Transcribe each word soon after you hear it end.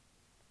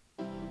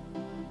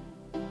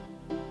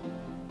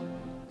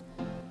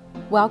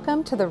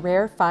Welcome to the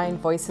Rare Find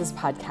Voices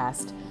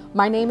podcast.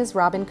 My name is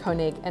Robin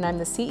Koenig, and I'm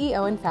the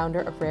CEO and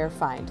founder of Rare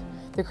Find,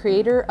 the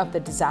creator of the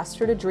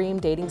Disaster to Dream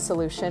dating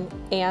solution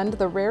and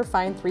the Rare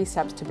Find 3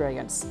 Steps to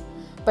Brilliance.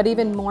 But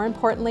even more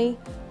importantly,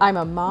 I'm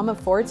a mom of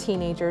 4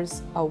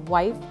 teenagers, a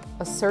wife,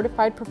 a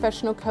certified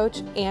professional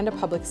coach, and a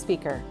public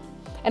speaker.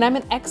 And I'm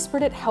an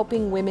expert at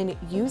helping women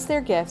use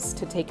their gifts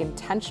to take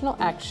intentional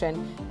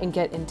action and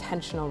get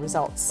intentional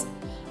results.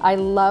 I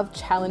love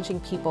challenging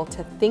people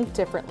to think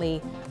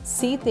differently,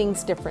 see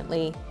things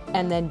differently,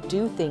 and then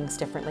do things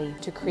differently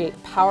to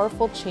create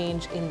powerful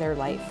change in their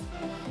life.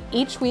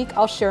 Each week,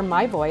 I'll share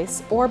my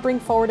voice or bring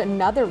forward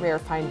another Rare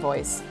Find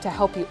voice to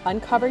help you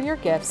uncover your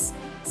gifts,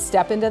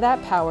 step into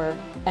that power,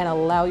 and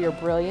allow your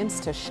brilliance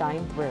to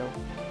shine through.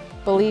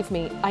 Believe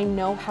me, I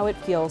know how it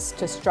feels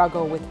to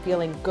struggle with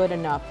feeling good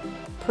enough,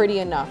 pretty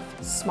enough,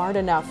 smart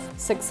enough,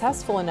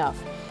 successful enough,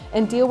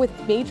 and deal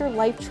with major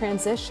life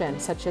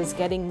transitions such as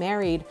getting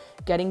married,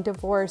 getting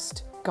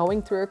divorced,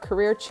 going through a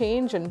career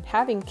change, and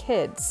having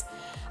kids.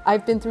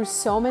 I've been through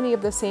so many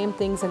of the same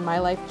things in my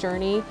life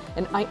journey,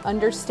 and I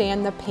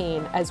understand the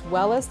pain as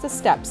well as the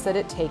steps that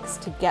it takes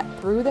to get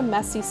through the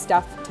messy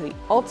stuff to the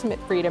ultimate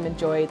freedom and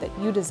joy that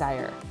you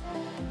desire.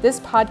 This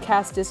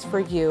podcast is for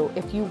you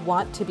if you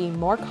want to be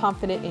more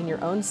confident in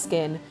your own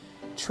skin,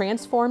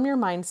 transform your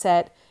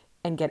mindset,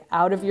 and get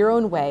out of your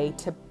own way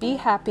to be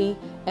happy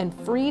and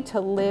free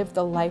to live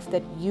the life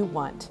that you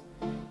want.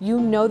 You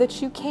know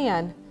that you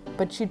can,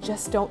 but you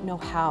just don't know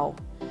how.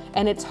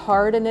 And it's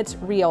hard and it's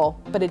real,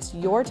 but it's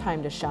your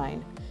time to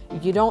shine.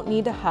 You don't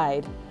need to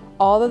hide.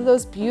 All of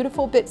those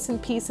beautiful bits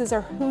and pieces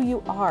are who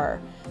you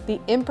are,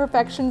 the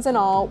imperfections and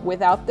all,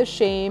 without the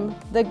shame,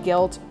 the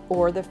guilt,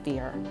 or the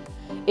fear.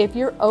 If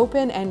you're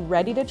open and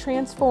ready to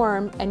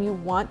transform and you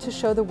want to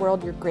show the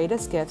world your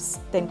greatest gifts,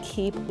 then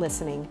keep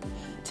listening.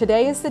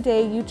 Today is the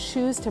day you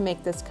choose to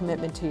make this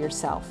commitment to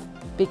yourself,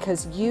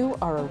 because you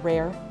are a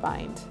rare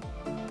find.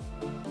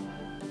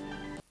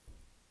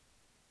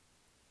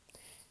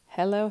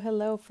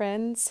 Hello,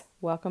 friends.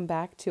 Welcome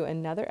back to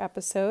another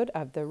episode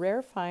of the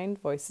Rare Find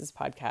Voices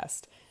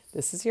podcast.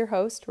 This is your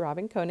host,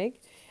 Robin Koenig,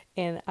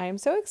 and I am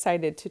so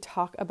excited to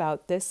talk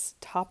about this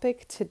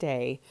topic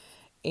today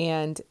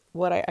and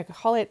what I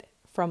call it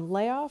from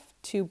layoff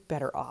to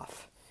better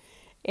off.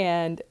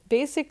 And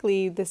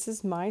basically, this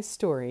is my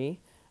story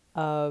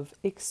of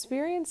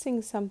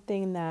experiencing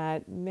something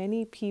that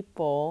many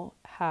people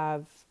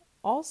have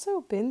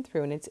also been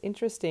through. And it's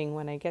interesting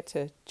when I get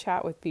to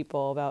chat with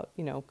people about,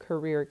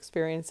 career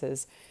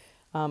experiences.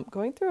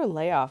 Going through a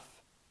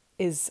layoff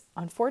is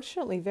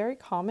unfortunately very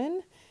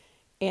common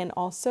and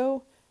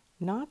also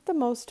not the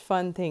most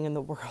fun thing in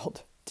the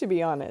world, to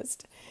be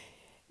honest.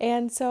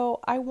 And so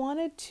I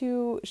wanted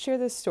to share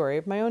this story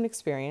of my own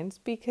experience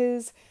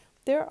because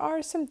there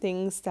are some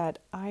things that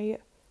I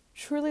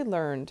truly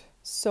learned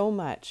so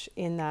much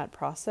in that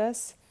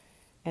process.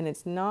 And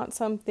it's not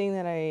something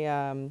that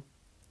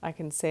I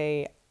can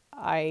say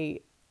I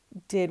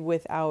did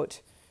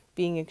without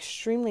being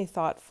extremely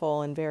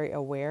thoughtful and very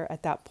aware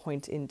at that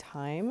point in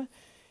time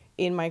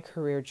in my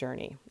career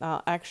journey.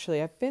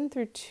 Actually, I've been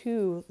through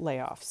 2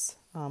 layoffs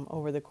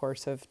over the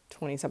course of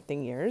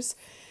 20-something years.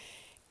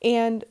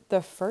 And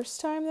the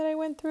first time that I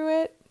went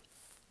through it,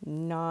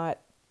 not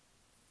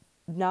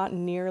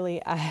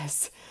nearly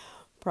as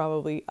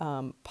probably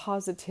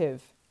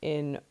positive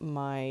in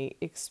my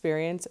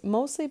experience,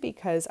 mostly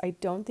because I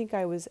don't think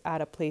I was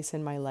at a place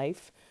in my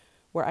life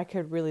where I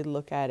could really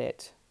look at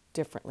it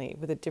differently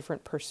with a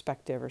different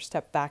perspective or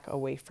step back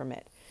away from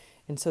it.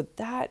 And so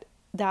that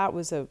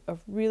was a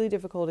really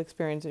difficult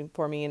experience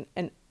for me.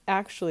 And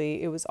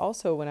actually, it was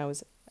also when I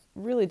was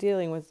really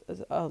dealing with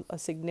a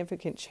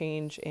significant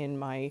change in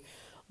my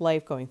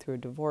life, going through a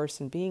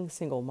divorce and being a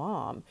single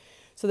mom.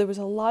 So there was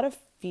a lot of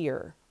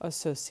fear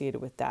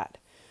associated with that.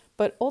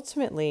 But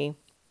ultimately,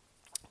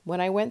 when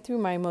I went through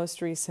my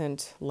most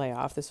recent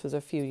layoff, this was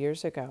a few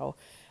years ago,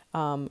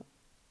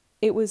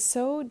 it was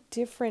so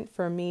different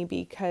for me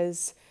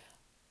because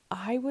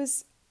I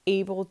was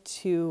able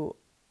to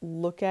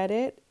look at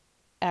it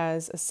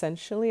as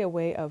essentially a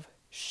way of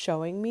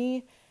showing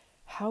me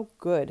how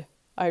good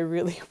I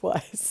really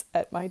was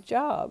at my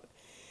job.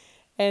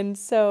 And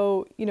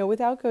so,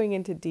 without going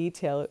into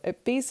detail,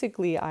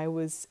 basically I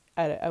was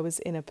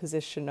in a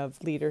position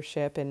of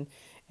leadership and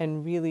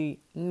really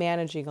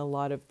managing a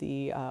lot of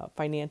the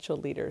financial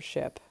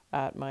leadership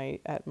at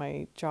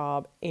my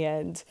job.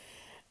 And,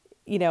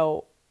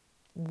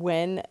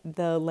 when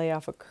the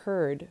layoff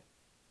occurred,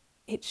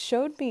 it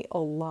showed me a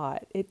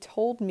lot. It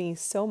told me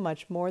so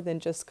much more than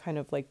just kind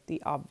of like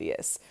the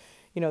obvious.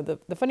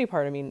 The funny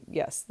part,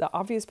 yes, the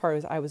obvious part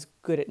was I was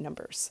good at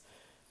numbers.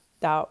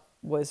 That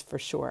was for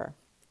sure.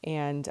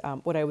 And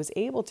what I was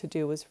able to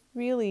do was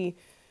really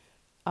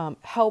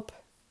help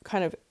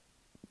kind of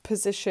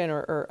position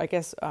or I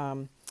guess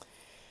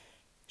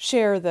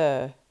share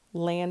the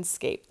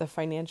landscape, the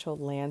financial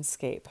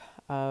landscape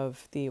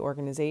of the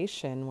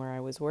organization where I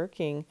was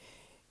working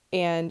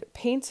and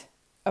paint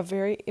a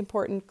very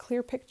important,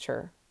 clear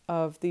picture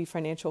of the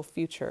financial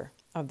future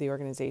of the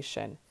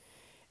organization.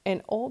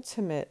 And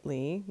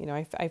ultimately,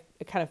 I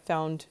kind of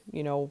found,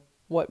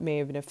 what may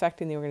have been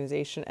affecting the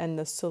organization. And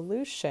the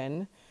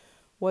solution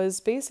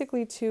was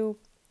basically to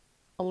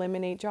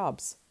eliminate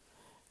jobs,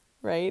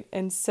 right?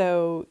 And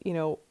so,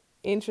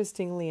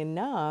 interestingly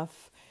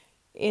enough,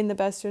 in the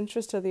best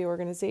interest of the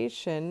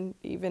organization,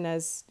 even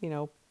as,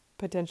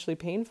 potentially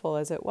painful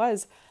as it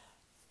was,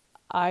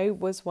 I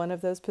was one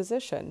of those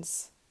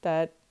positions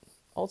that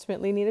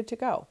ultimately needed to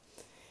go.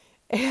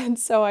 And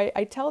so I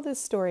tell this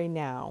story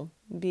now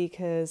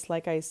because,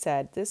 like I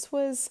said, this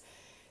was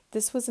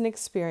an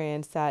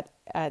experience that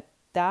at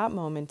that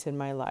moment in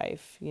my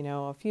life,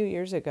 a few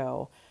years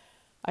ago,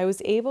 I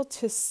was able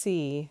to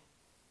see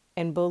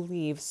and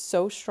believe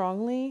so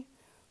strongly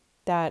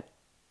that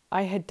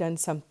I had done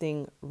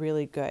something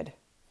really good.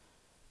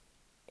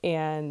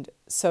 And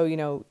so,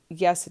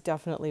 yes, it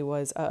definitely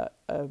was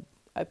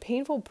a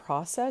painful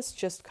process,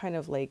 just kind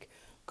of like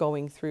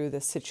going through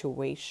the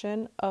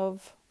situation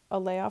of a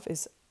layoff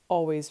is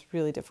always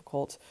really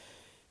difficult.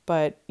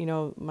 But,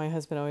 my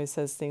husband always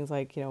says things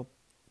like,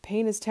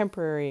 pain is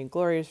temporary and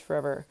glory is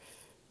forever,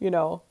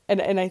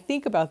 and I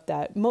think about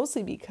that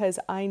mostly because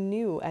I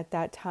knew at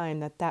that time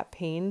that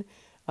pain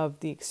of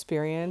the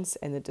experience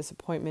and the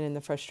disappointment and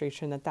the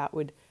frustration that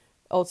would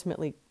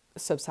ultimately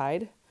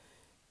subside,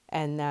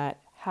 and that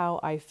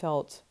how I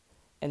felt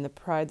and the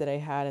pride that I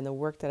had and the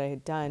work that I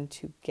had done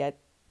to get,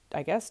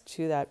 I guess,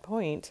 to that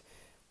point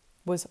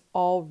was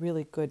all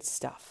really good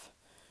stuff.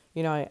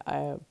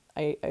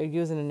 I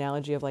use an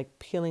analogy of like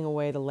peeling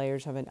away the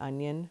layers of an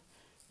onion,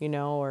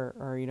 or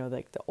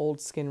like the old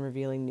skin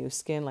revealing new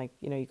skin. Like,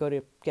 you go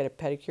to get a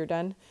pedicure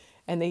done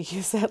and they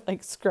use that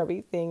like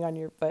scrubby thing on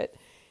your foot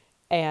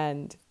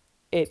and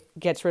it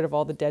gets rid of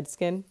all the dead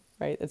skin,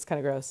 right? It's kind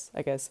of gross,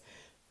 I guess.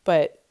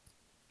 But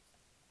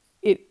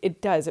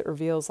it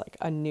reveals like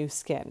a new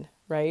skin,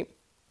 right?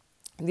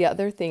 The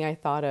other thing I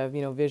thought of,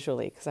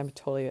 visually, because I'm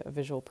totally a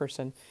visual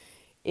person,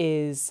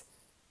 is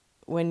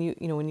when you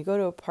go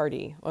to a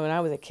party. When I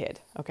was a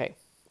kid, okay,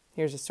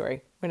 here's a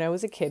story. When I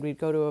was a kid, we'd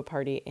go to a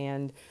party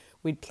and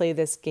we'd play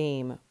this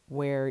game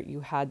where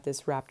you had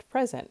this wrapped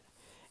present,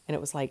 and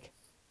it was like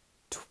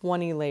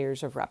 20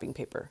 layers of wrapping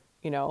paper,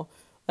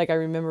 Like I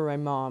remember my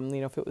mom,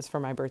 if it was for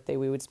my birthday,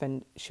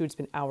 she would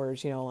spend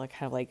hours, like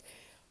kind of like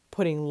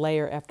putting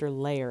layer after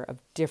layer of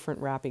different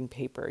wrapping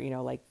paper,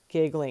 like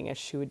giggling as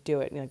she would do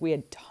it. And like we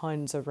had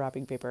tons of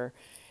wrapping paper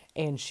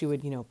and she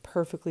would,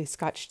 perfectly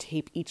Scotch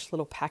tape each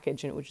little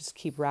package and it would just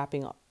keep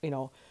wrapping up,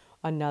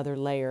 another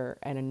layer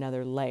and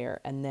another layer.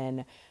 And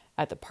then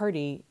at the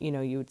party,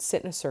 you would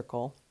sit in a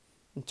circle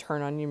and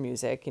turn on your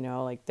music,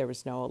 like there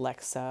was no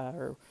Alexa,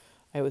 or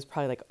it was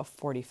probably like a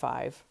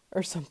 45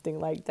 or something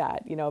like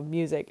that,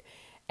 music.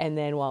 And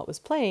then while it was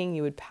playing,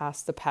 you would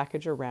pass the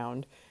package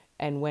around.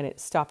 And when it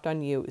stopped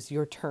on you, it was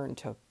your turn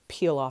to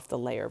peel off the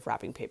layer of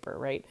wrapping paper,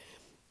 right?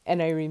 And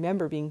I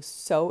remember being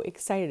so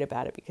excited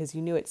about it because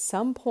you knew at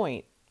some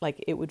point,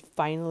 like it would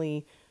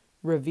finally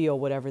reveal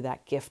whatever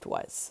that gift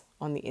was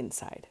on the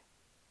inside,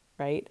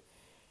 right?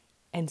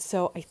 And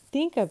so I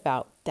think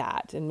about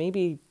that, and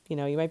maybe,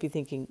 you might be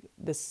thinking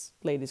this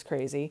lady's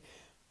crazy,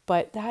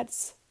 but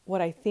that's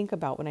what I think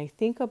about when I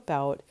think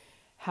about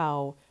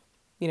how,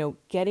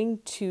 getting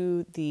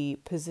to the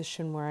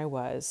position where I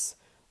was,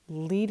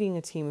 leading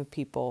a team of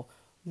people,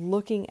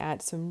 looking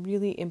at some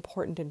really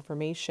important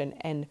information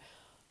and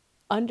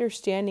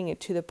understanding it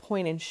to the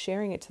point and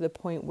sharing it to the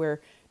point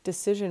where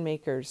decision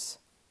makers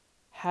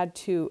had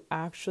to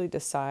actually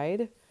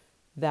decide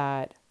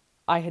that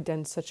I had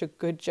done such a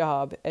good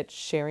job at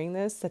sharing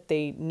this that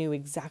they knew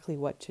exactly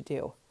what to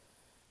do.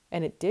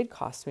 And it did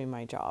cost me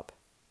my job.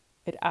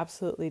 It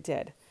absolutely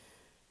did.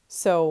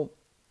 So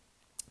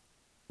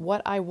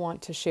what I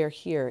want to share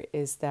here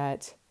is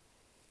that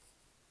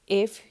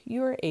if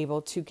you are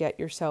able to get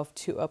yourself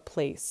to a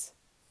place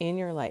in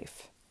your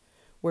life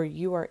where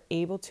you are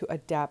able to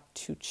adapt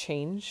to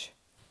change,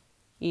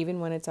 even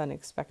when it's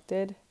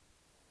unexpected,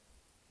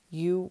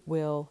 you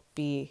will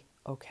be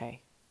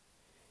okay.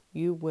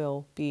 You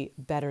will be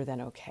better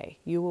than okay.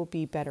 You will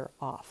be better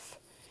off.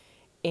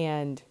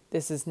 And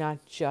this is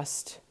not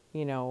just,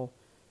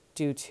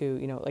 due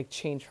to, like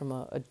change from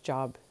a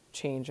job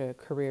change, a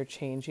career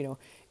change,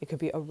 it could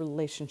be a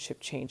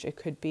relationship change. It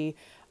could be,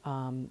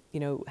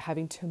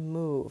 having to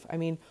move. I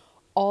mean,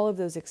 all of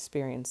those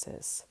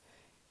experiences,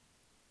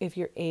 if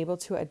you're able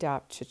to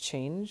adapt to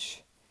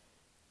change,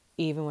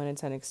 even when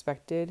it's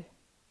unexpected,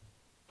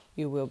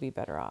 you will be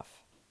better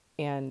off.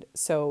 And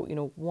so,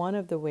 one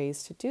of the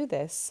ways to do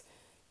this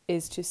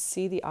is to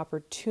see the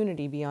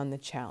opportunity beyond the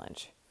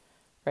challenge,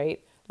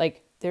 right?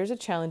 Like there's a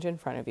challenge in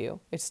front of you.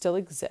 It still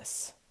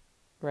exists,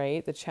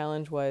 right? The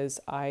challenge was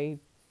I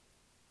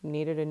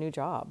needed a new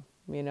job,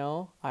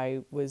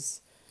 I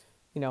was,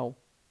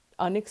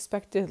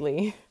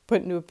 unexpectedly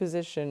put into a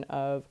position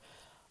of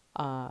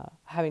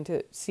having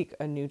to seek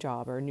a new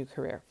job or a new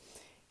career.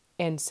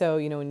 And so,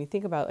 when you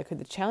think about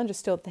the challenge is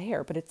still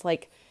there, but it's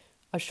like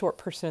a short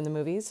person in the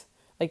movies.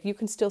 Like you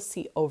can still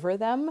see over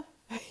them.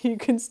 You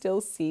can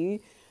still see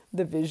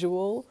the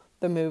visual,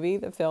 the movie,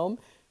 the film,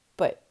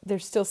 but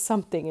there's still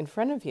something in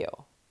front of you.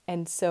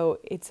 And so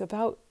it's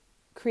about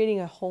creating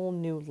a whole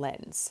new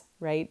lens,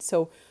 right?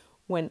 So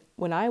when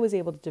I was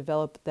able to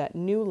develop that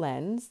new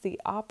lens, the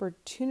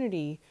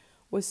opportunity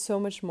was so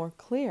much more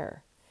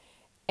clear.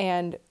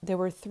 And there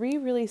were three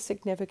really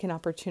significant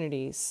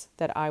opportunities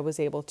that I was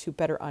able to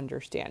better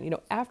understand.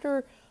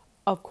 After,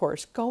 of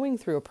course, going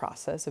through a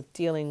process of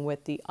dealing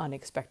with the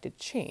unexpected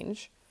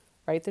change,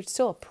 right? There's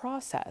still a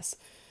process.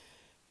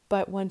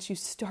 But once you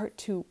start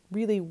to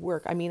really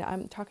work,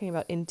 I'm talking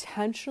about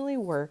intentionally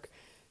work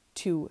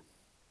to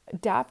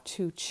adapt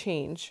to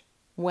change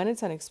when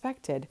it's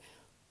unexpected,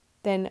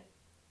 then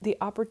the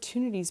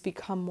opportunities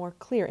become more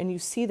clear and you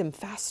see them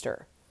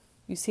faster.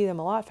 You see them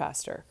a lot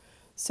faster.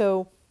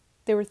 So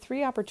there were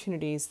three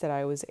opportunities that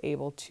I was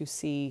able to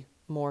see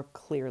more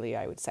clearly,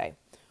 I would say.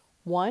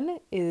 One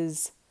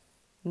is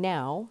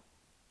now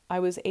I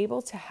was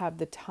able to have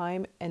the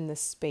time and the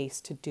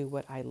space to do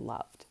what I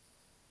loved.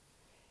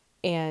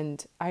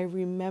 And I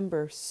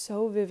remember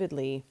so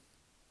vividly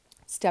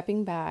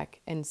stepping back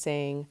and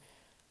saying,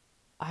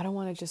 I don't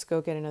want to just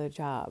go get another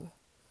job.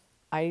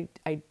 I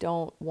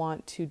don't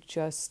want to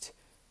just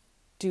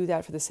do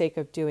that for the sake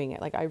of doing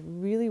it. Like, I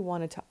really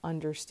wanted to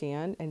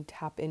understand and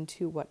tap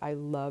into what I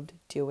loved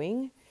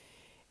doing.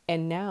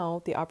 And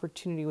now the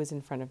opportunity was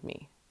in front of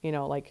me,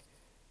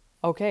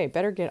 okay,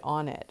 better get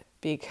on it,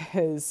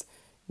 because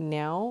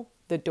now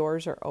the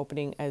doors are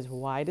opening as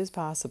wide as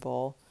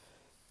possible.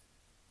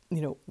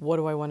 What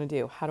do I want to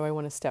do? How do I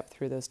want to step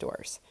through those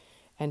doors?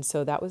 And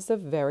so that was the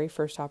very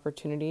first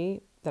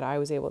opportunity that I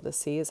was able to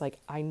see, is like,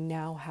 I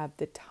now have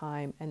the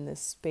time and the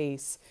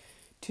space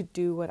to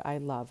do what I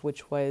love,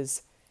 which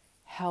was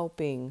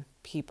helping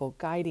people,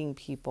 guiding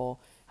people,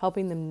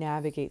 helping them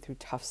navigate through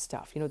tough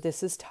stuff.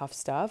 This is tough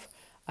stuff.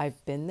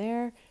 I've been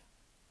there.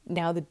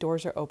 Now the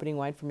doors are opening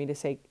wide for me to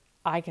say,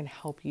 I can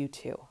help you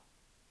too.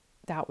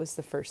 That was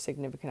the first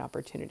significant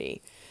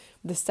opportunity.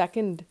 The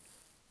second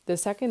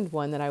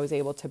one that I was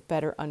able to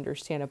better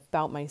understand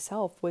about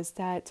myself was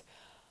that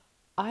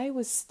I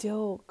was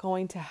still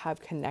going to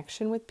have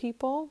connection with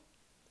people,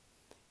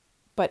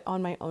 but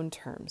on my own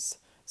terms.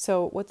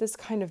 So what this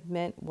kind of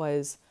meant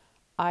was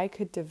I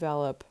could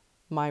develop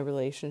my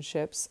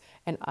relationships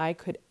and I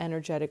could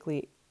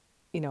energetically,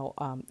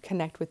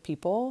 connect with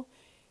people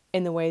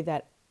in the way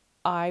that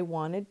I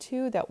wanted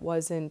to, that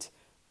wasn't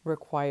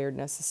required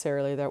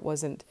necessarily, that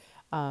wasn't,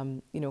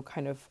 I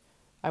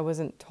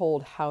wasn't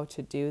told how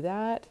to do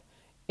that.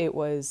 It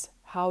was,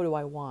 how do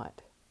I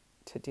want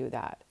to do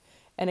that?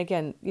 And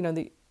again,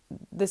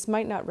 this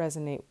might not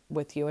resonate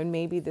with you, and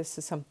maybe this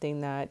is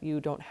something that you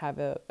don't have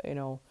a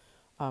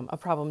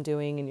problem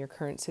doing in your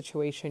current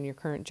situation, your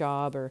current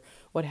job, or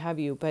what have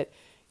you. But,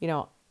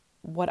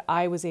 what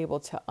I was able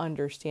to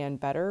understand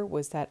better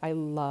was that I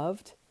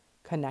loved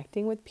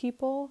connecting with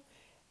people,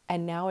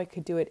 and now I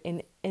could do it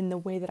in the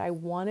way that I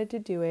wanted to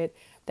do it,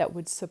 that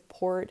would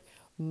support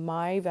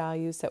my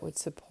values, that would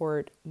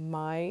support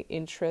my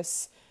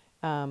interests,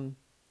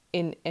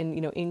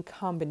 in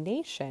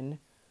combination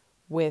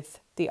with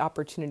the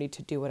opportunity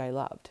to do what I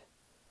loved,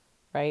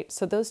 right?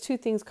 So those two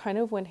things kind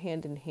of went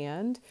hand in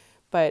hand.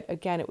 But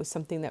again, it was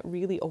something that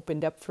really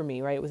opened up for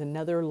me, right? It was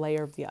another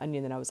layer of the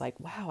onion that I was like,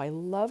 wow, I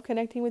love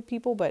connecting with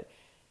people, but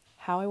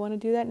how I want to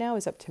do that now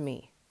is up to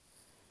me.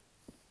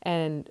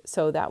 And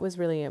so that was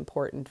really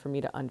important for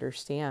me to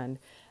understand.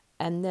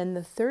 And then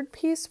the third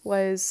piece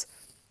was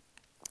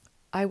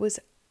I was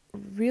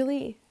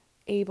really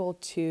able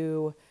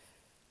to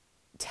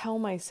tell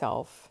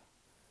myself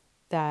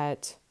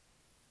that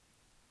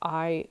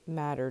I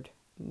mattered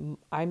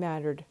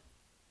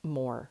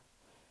more.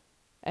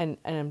 And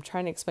I'm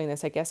trying to explain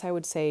this. I guess I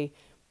would say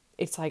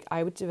it's like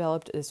I would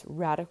develop this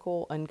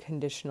radical,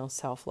 unconditional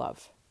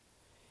self-love,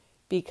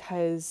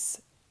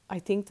 because I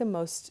think the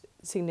most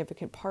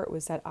significant part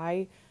was that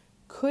I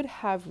could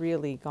have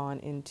really gone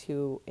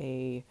into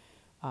a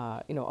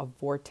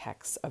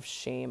vortex of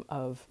shame,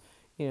 of,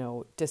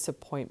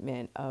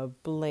 disappointment,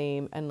 of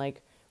blame, and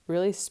like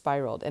really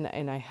spiraled.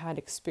 And I had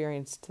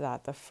experienced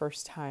that the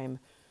first time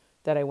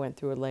that I went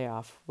through a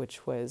layoff,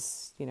 which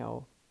was,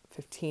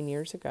 15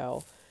 years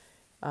ago.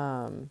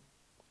 And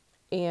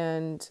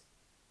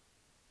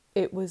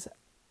it was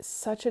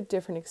such a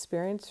different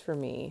experience for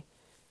me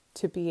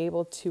to be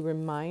able to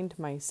remind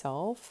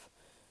myself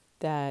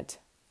that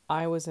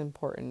I was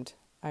important.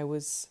 I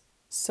was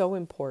so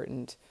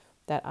important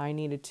that I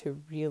needed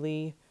to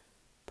really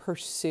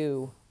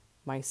pursue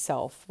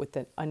myself with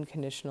an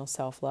unconditional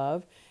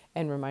self-love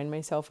and remind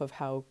myself of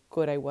how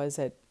good I was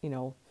at,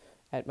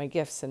 at my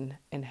gifts, and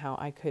how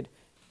I could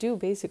do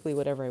basically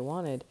whatever I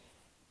wanted.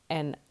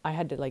 And I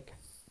had to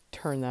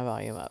turn that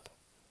volume up,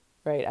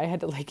 right? I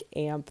had to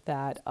amp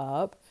that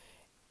up.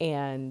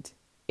 And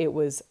it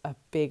was a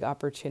big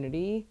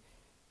opportunity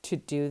to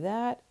do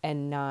that,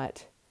 and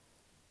not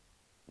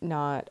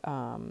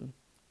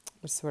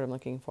what's the word I'm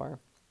looking for?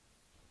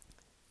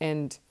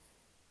 And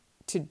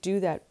to do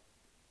that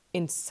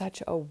in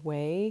such a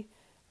way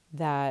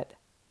that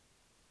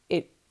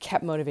it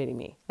kept motivating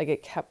me,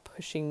 it kept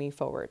pushing me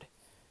forward,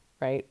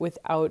 right?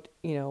 Without,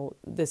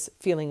 this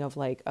feeling of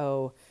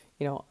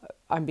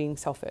I'm being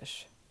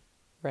selfish,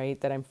 right?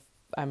 That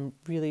I'm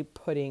really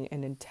putting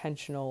an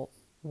intentional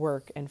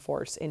work and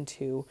force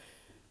into,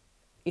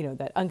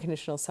 that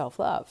unconditional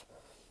self-love.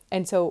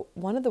 And so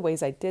one of the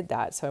ways I did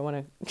that, so I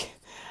want to,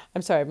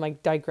 I'm sorry, I'm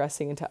like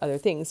digressing into other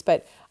things,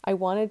 but I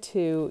wanted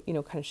to,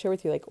 kind of share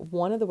with you, like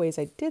one of the ways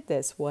I did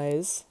this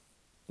was,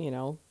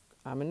 I'm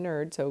a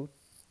nerd, so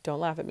don't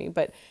laugh at me,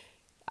 but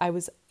I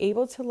was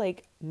able to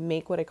like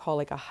make what I call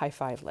like a high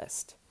five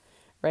list,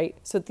 right?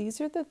 So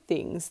these are the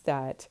things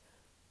that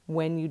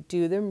when you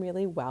do them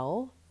really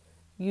well,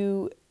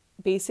 you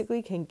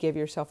basically can give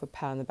yourself a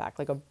pat on the back,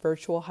 like a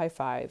virtual high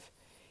five.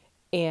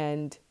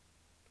 And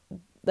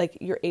like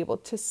you're able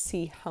to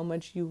see how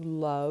much you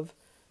love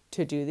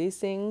to do these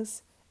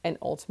things and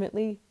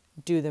ultimately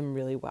do them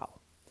really well,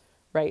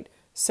 right?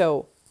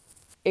 So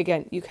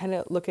again, you kind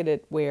of look at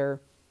it where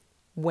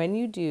when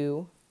you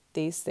do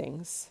these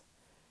things,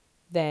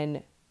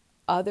 then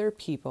other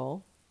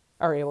people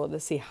are able to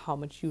see how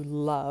much you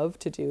love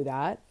to do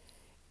that.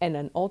 And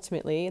then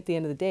ultimately at the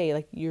end of the day,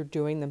 like you're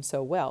doing them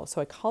so well. So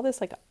I call this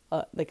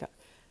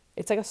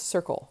it's like a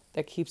circle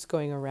that keeps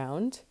going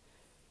around,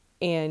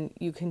 and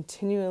you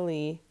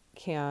continually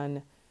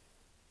can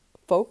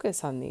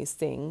focus on these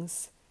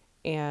things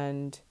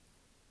and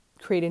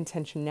create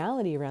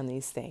intentionality around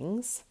these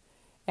things.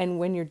 And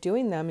when you're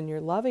doing them and you're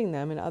loving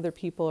them and other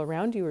people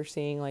around you are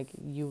seeing like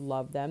you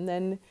love them,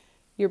 then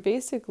you're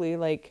basically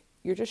like,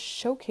 you're just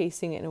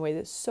showcasing it in a way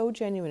that's so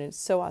genuine and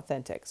so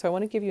authentic. So I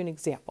want to give you an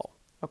example.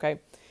 Okay.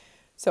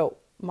 So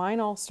mine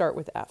all start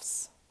with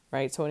F's,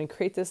 right? So when you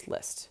create this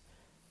list,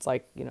 it's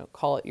like,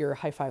 call it your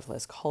high five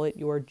list, call it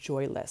your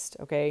joy list.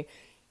 Okay.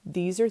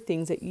 These are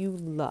things that you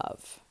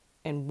love.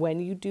 And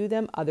when you do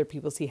them, other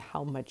people see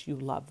how much you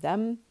love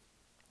them.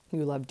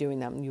 You love doing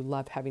them. You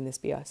love having this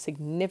be a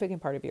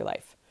significant part of your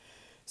life.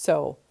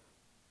 So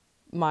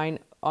mine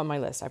on my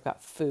list, I've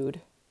got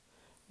food,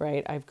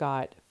 right? I've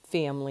got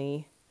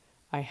family.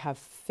 I have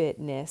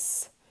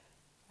fitness.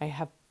 I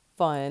have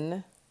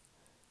fun.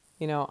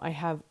 I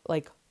have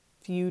like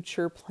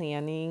future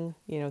planning,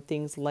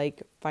 things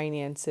like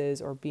finances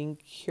or being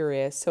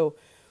curious. So,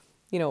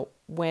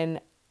 when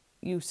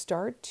you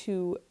start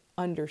to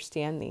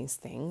understand these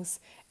things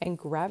and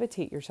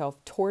gravitate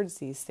yourself towards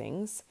these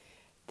things,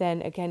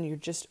 then again,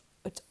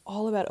 it's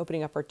all about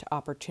opening up to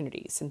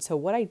opportunities. And so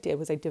what I did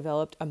was I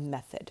developed a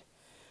method,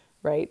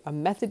 right? A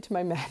method to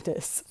my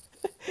madness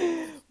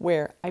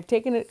where I've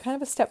taken it kind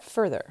of a step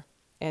further.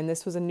 And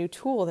this was a new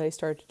tool that I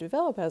started to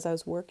develop as I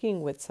was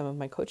working with some of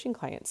my coaching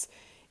clients.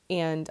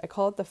 And I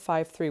call it the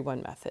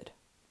 5-3-1 method.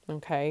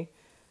 Okay.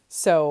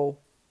 So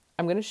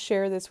I'm going to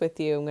share this with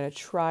you. I'm going to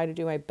try to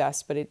do my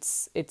best, but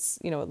it's a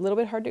little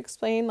bit hard to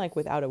explain like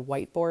without a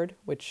whiteboard,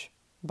 which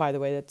by the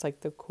way, that's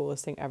like the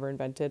coolest thing ever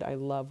invented. I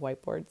love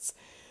whiteboards,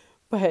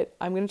 but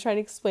I'm going to try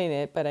to explain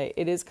it, but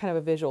it is kind of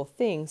a visual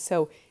thing.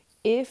 So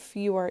if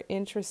you are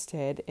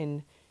interested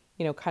in,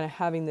 kind of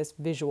having this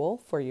visual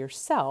for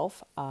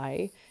yourself,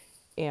 I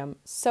am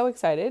so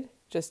excited.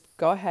 Just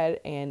go ahead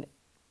and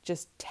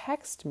just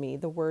text me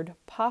the word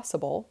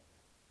possible.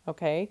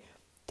 Okay.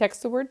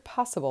 Text the word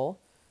possible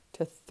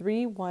to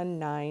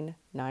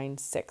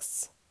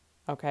 31996.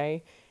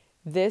 Okay.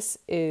 This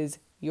is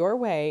your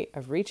way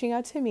of reaching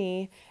out to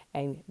me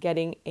and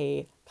getting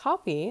a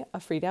copy, a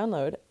free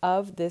download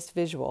of this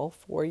visual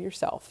for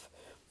yourself,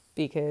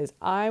 because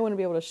I want to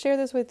be able to share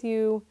this with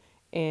you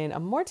in a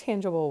more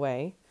tangible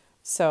way.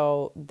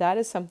 So that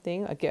is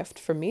something, a gift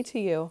from me to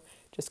you.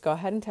 Just go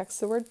ahead and text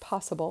the word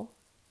possible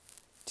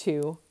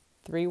to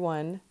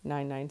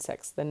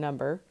 31996, the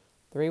number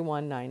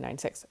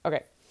 31996.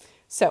 Okay.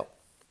 So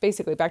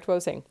basically back to what I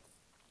was saying.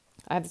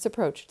 I have this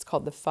approach. It's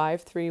called the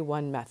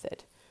 5-3-1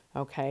 method.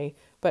 Okay.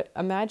 But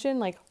imagine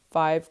like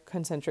 5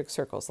 concentric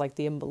circles, like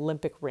the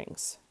Olympic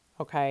rings.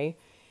 Okay.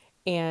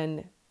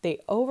 And they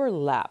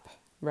overlap,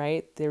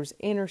 right? There's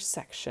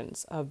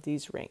intersections of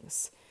these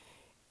rings.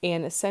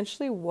 And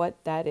essentially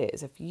what that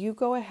is, if you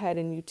go ahead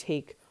and you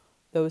take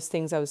those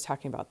things I was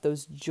talking about,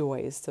 those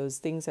joys, those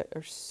things that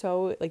are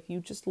so like you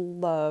just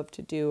love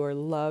to do or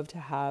love to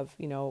have,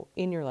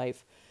 in your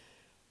life,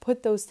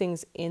 put those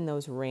things in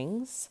those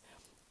rings.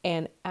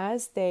 And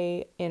as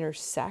they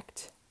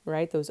intersect,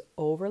 right, those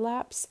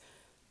overlaps,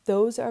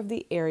 those are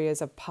the areas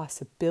of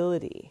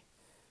possibility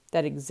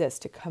that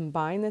exist to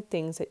combine the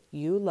things that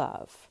you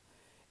love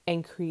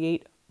and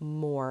create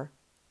more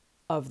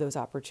of those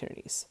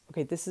opportunities.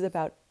 Okay, this is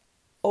about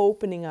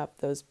opening up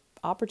those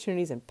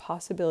opportunities and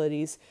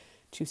possibilities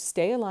to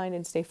stay aligned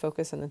and stay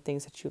focused on the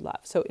things that you love.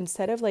 So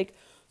instead of like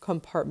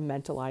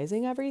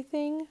compartmentalizing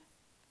everything,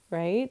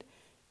 right?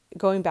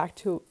 Going back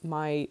to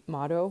my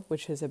motto,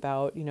 which is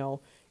about,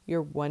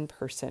 you're one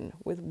person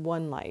with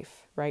one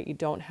life, right? You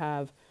don't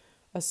have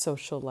a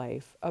social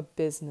life, a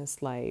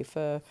business life,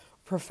 a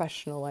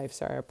professional life,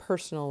 a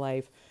personal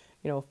life,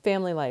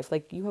 family life.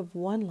 Like you have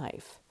one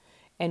life.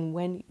 And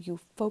when you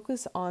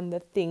focus on the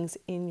things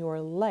in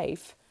your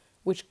life,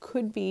 which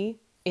could be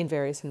in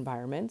various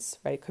environments,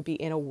 right? It could be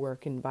in a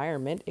work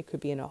environment. It could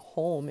be in a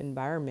home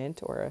environment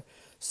or a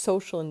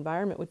social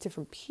environment with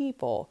different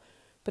people,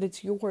 but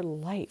it's your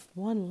life,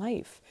 one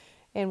life.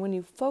 And when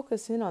you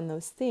focus in on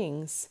those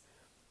things,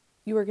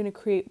 you are going to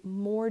create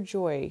more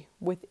joy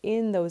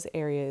within those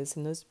areas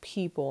and those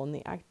people and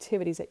the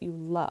activities that you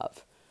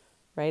love,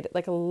 right?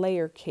 Like a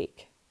layer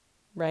cake,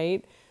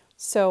 right?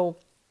 So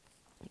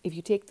if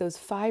you take those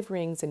 5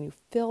 rings and you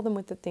fill them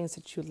with the things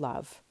that you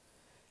love,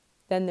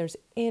 then there's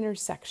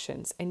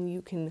intersections, and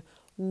you can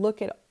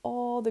look at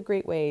all the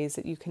great ways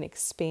that you can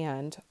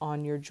expand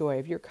on your joy.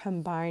 If you're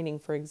combining,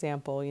 for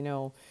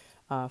example,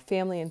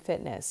 family and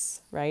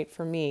fitness, right?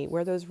 For me,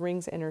 where those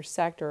rings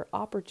intersect are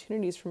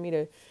opportunities for me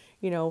to,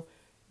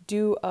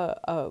 do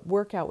a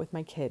workout with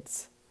my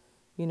kids,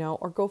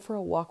 or go for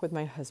a walk with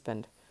my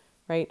husband,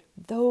 right?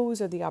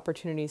 Those are the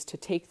opportunities to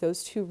take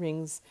those 2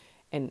 rings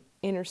and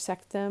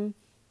intersect them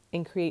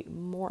and create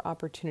more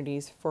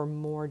opportunities for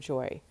more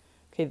joy.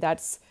 Okay,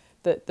 that's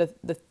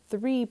the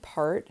 3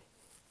 part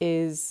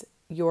is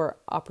your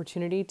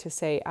opportunity to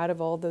say, out of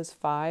all those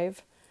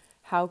 5,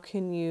 how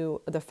can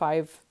you, the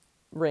 5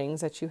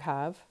 rings that you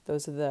have,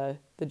 those are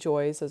the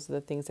joys, those are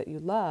the things that you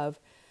love.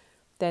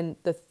 Then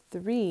the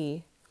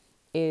 3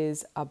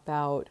 is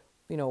about,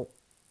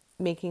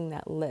 making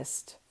that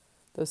list,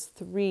 those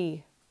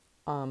 3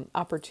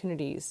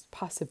 opportunities,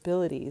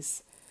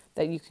 possibilities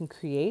that you can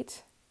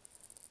create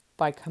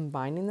by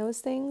combining those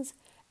things.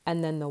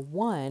 And then the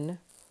 1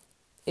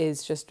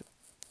 is just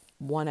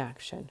one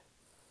action.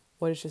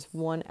 What is just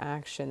one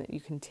action that you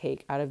can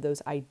take out of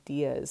those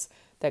ideas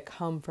that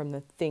come from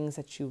the things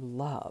that you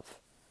love?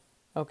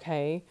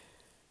 Okay.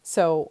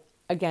 So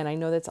again, I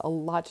know that's a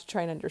lot to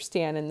try and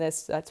understand in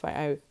this. That's why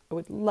I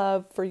would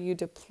love for you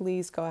to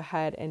please go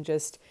ahead and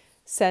just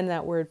send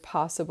that word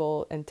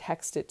possible and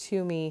text it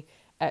to me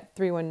at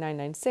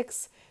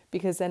 31996,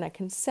 because then I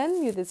can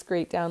send you this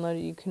great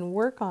download. You can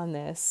work on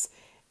this.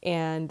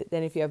 And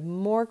then if you have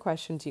more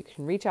questions, you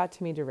can reach out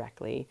to me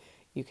directly.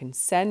 You can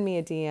send me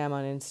a DM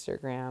on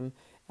Instagram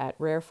at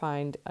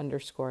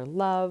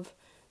rarefind_love.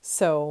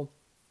 So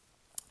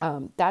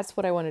that's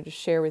what I wanted to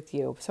share with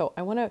you. So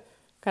I want to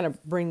kind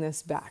of bring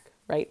this back,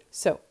 right?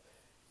 So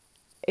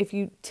if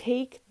you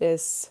take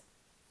this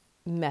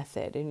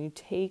method and you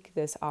take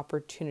this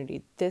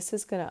opportunity, this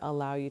is going to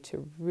allow you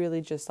to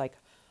really just like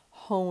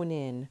hone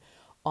in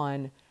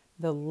on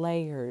the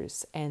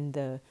layers and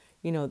the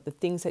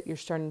things that you're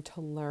starting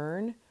to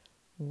learn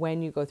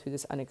when you go through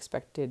this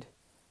unexpected,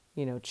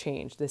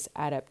 change, this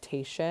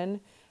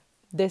adaptation.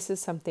 This is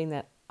something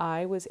that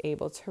I was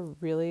able to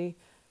really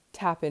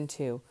tap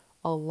into,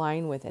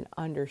 align with, and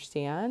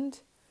understand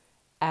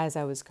as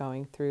I was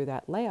going through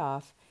that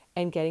layoff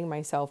and getting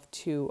myself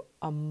to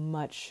a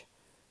much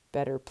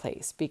better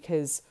place.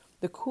 Because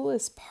the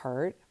coolest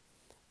part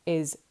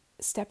is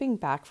stepping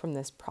back from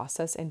this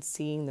process and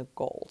seeing the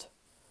gold,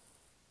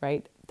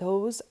 right?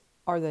 Those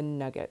are the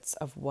nuggets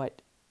of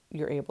what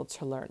you're able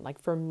to learn. Like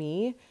for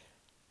me,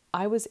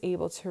 I was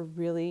able to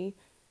really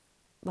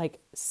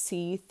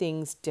see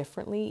things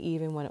differently,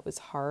 even when it was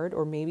hard,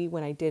 or maybe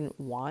when I didn't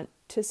want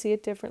to see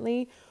it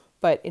differently.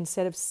 But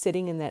instead of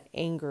sitting in that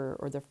anger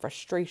or the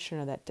frustration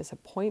or that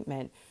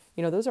disappointment,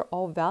 those are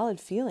all valid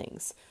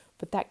feelings.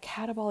 But that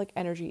catabolic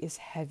energy is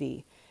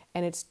heavy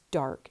and it's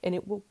dark, and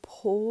it will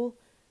pull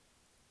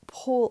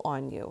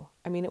on you.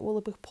 I mean, it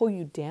will pull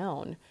you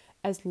down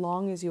as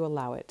long as you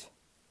allow it.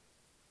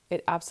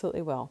 It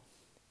absolutely will.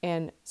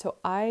 And so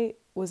I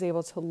was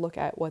able to look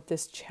at what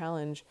this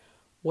challenge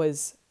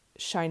was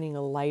shining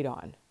a light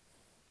on.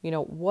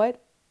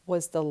 What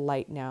was the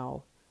light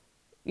now,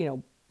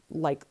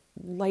 like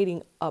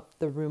lighting up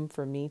the room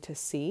for me to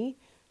see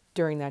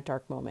during that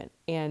dark moment.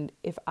 And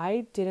if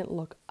I didn't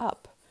look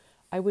up,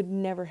 I would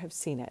never have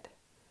seen it.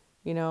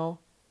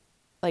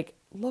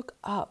 Look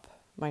up,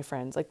 my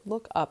friends,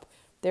 look up.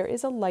 There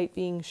is a light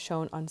being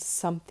shown on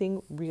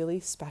something really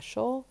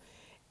special,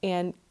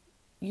 and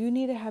you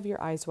need to have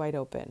your eyes wide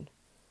open.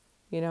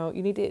 You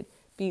need to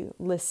be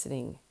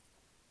listening,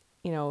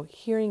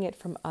 hearing it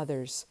from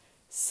others,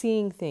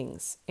 seeing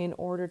things in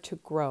order to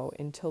grow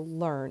and to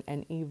learn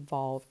and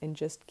evolve and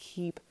just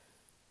keep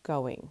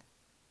going.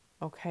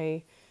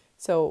 Okay.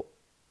 So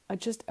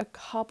just a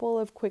couple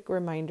of quick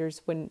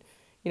reminders when,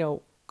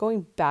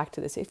 going back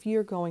to this, if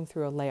you're going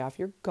through a layoff,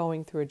 you're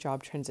going through a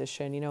job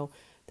transition,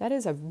 that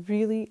is a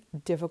really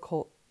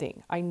difficult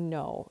thing. I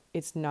know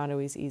it's not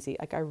always easy.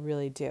 I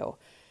really do.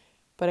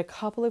 But a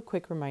couple of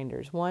quick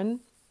reminders.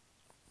 One,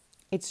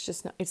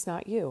 it's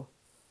not you,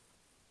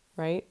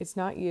 right? It's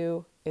not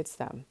you, it's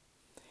them.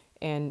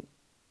 And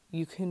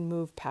you can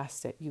move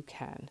past it. You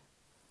can.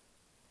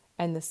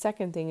 And the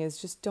second thing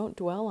is just don't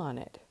dwell on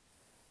it.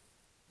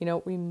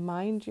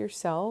 Remind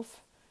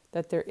yourself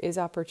that there is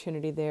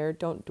opportunity there.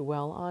 Don't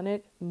dwell on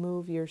it.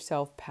 Move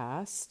yourself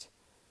past,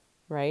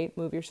 right?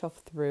 Move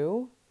yourself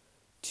through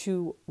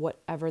to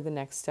whatever the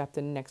next step,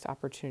 the next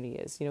opportunity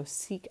is.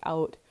 Seek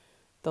out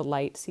the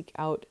light, seek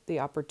out the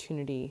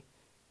opportunity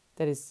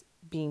that is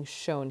being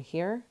shown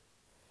here.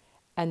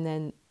 And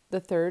then the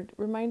third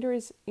reminder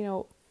is,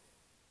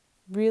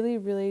 really,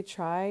 really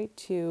try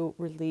to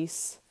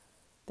release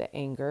the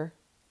anger,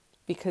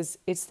 because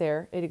it's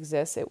there, it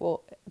exists, it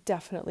will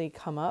definitely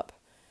come up.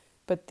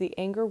 but the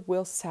anger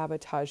will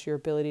sabotage your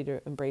ability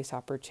to embrace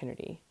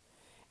opportunity.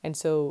 And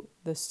so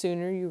the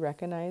sooner you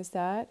recognize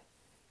that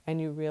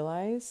and you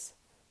realize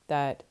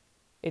that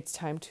it's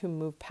time to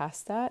move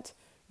past that,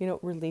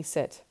 release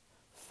it.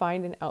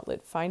 Find an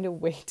outlet, find a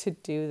way to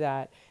do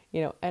that,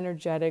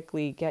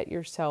 energetically get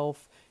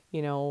yourself,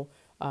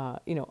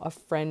 a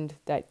friend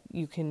that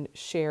you can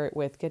share it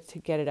with,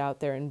 get it out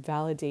there and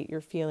validate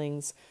your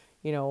feelings,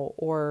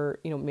 or,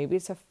 maybe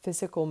it's a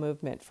physical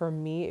movement. For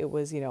me, it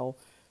was,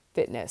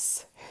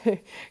 fitness,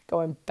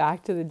 going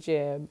back to the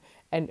gym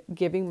and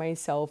giving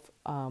myself,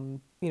 a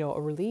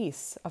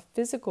release, a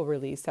physical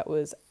release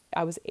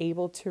I was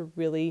able to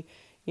really,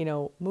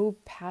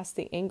 move past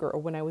the anger. Or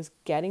when I was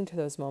getting to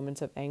those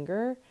moments of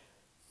anger,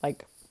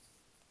 like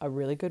a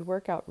really good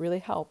workout really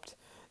helped.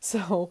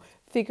 So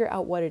figure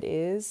out what it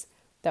is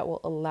that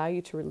will allow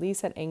you to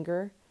release that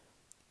anger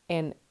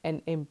and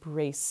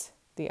embrace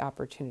the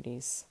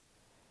opportunities.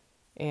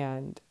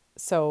 And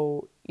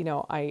so,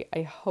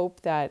 I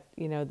hope that,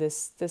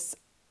 this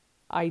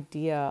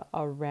idea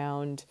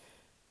around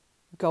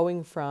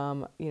going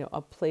from,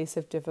 a place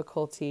of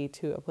difficulty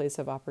to a place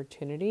of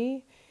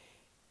opportunity,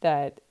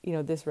 that,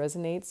 this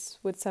resonates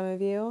with some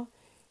of you,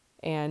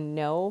 and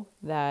know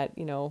that,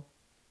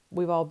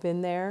 we've all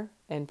been there,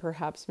 and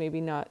perhaps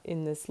maybe not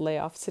in this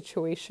layoff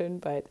situation,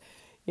 but,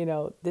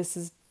 this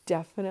is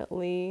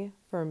definitely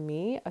for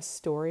me a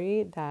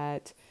story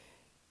that,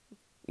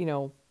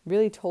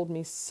 really told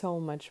me so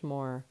much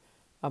more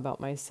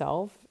about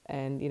myself.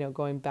 And,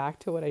 going back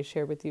to what I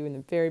shared with you in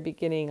the very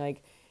beginning,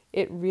 like,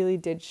 it really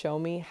did show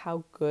me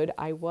how good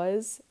I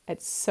was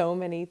at so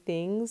many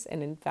things.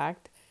 And in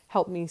fact,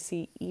 helped me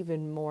see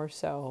even more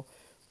so,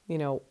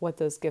 what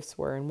those gifts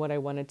were and what I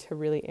wanted to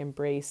really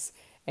embrace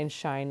and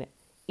shine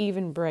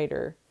even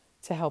brighter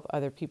to help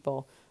other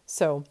people.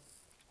 So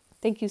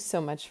thank you so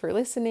much for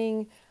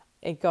listening.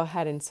 And go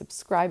ahead and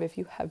subscribe if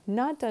you have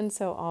not done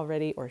so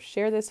already, or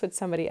share this with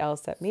somebody else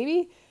that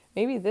maybe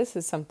this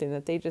is something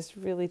that they just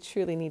really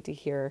truly need to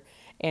hear.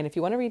 And if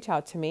you want to reach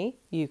out to me,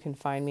 you can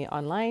find me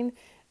online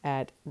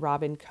at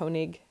Robin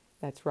Koenig.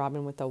 That's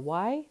Robin with a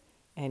Y,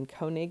 and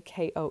Koenig,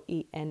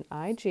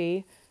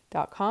 KOENIG.com.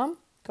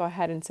 Go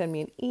ahead and send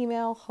me an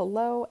email,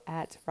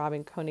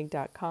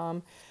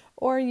 hello@robinkoenig.com,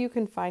 or you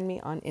can find me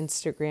on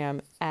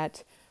Instagram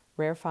at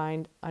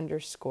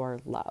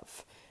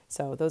rarefind_love.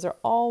 So those are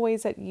all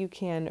ways that you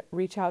can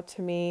reach out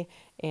to me,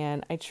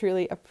 and I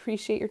truly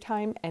appreciate your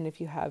time. And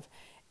if you have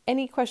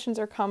any questions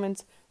or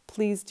comments,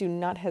 please do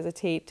not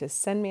hesitate to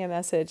send me a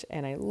message,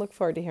 and I look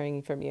forward to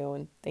hearing from you.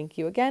 And thank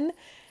you again,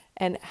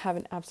 and have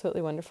an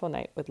absolutely wonderful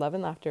night with love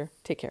and laughter.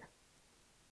 Take care.